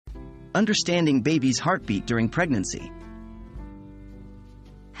Understanding baby's heartbeat during pregnancy.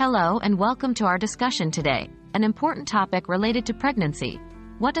 Hello and welcome to our discussion today, an important topic related to pregnancy.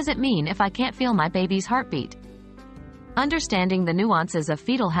 What does it mean if I can't feel my baby's heartbeat? Understanding the nuances of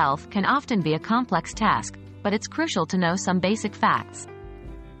fetal health can often be a complex task, but it's crucial to know some basic facts.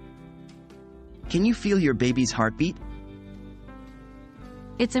 Can you feel your baby's heartbeat?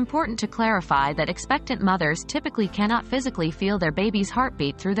 It's important to clarify that expectant mothers typically cannot physically feel their baby's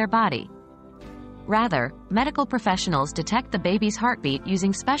heartbeat through their body. Rather, medical professionals detect the baby's heartbeat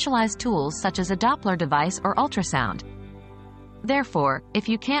using specialized tools such as a Doppler device or ultrasound. Therefore, if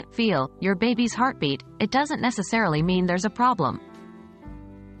you can't feel your baby's heartbeat, it doesn't necessarily mean there's a problem.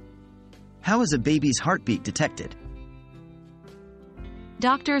 How is a baby's heartbeat detected?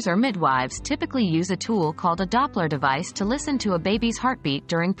 Doctors or midwives typically use a tool called a Doppler device to listen to a baby's heartbeat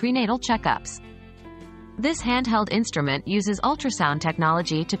during prenatal checkups. This handheld instrument uses ultrasound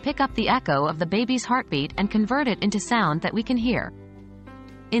technology to pick up the echo of the baby's heartbeat and convert it into sound that we can hear.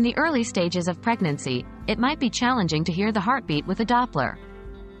 In the early stages of pregnancy, it might be challenging to hear the heartbeat with a Doppler.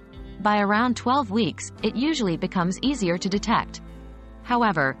 By around 12 weeks, it usually becomes easier to detect.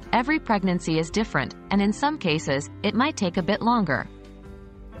 However, every pregnancy is different, and in some cases, it might take a bit longer.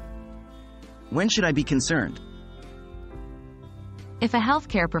 When should I be concerned? If a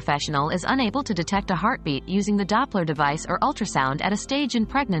healthcare professional is unable to detect a heartbeat using the Doppler device or ultrasound at a stage in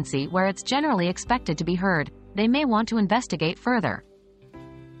pregnancy where it's generally expected to be heard, they may want to investigate further.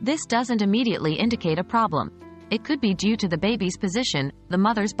 This doesn't immediately indicate a problem. It could be due to the baby's position, the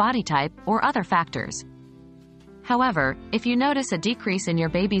mother's body type, or other factors. However, if you notice a decrease in your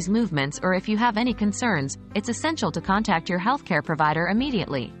baby's movements or if you have any concerns, it's essential to contact your healthcare provider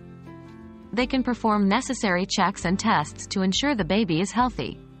immediately. They can perform necessary checks and tests to ensure the baby is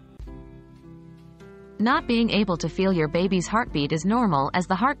healthy. Not being able to feel your baby's heartbeat is normal, as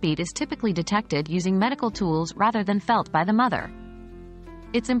the heartbeat is typically detected using medical tools rather than felt by the mother.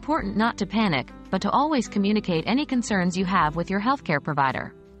 It's important not to panic, but to always communicate any concerns you have with your healthcare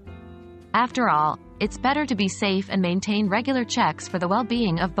provider. After all, it's better to be safe and maintain regular checks for the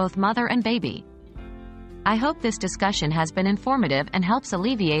well-being of both mother and baby. I hope this discussion has been informative and helps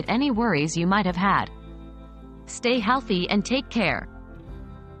alleviate any worries you might have had. Stay healthy and take care.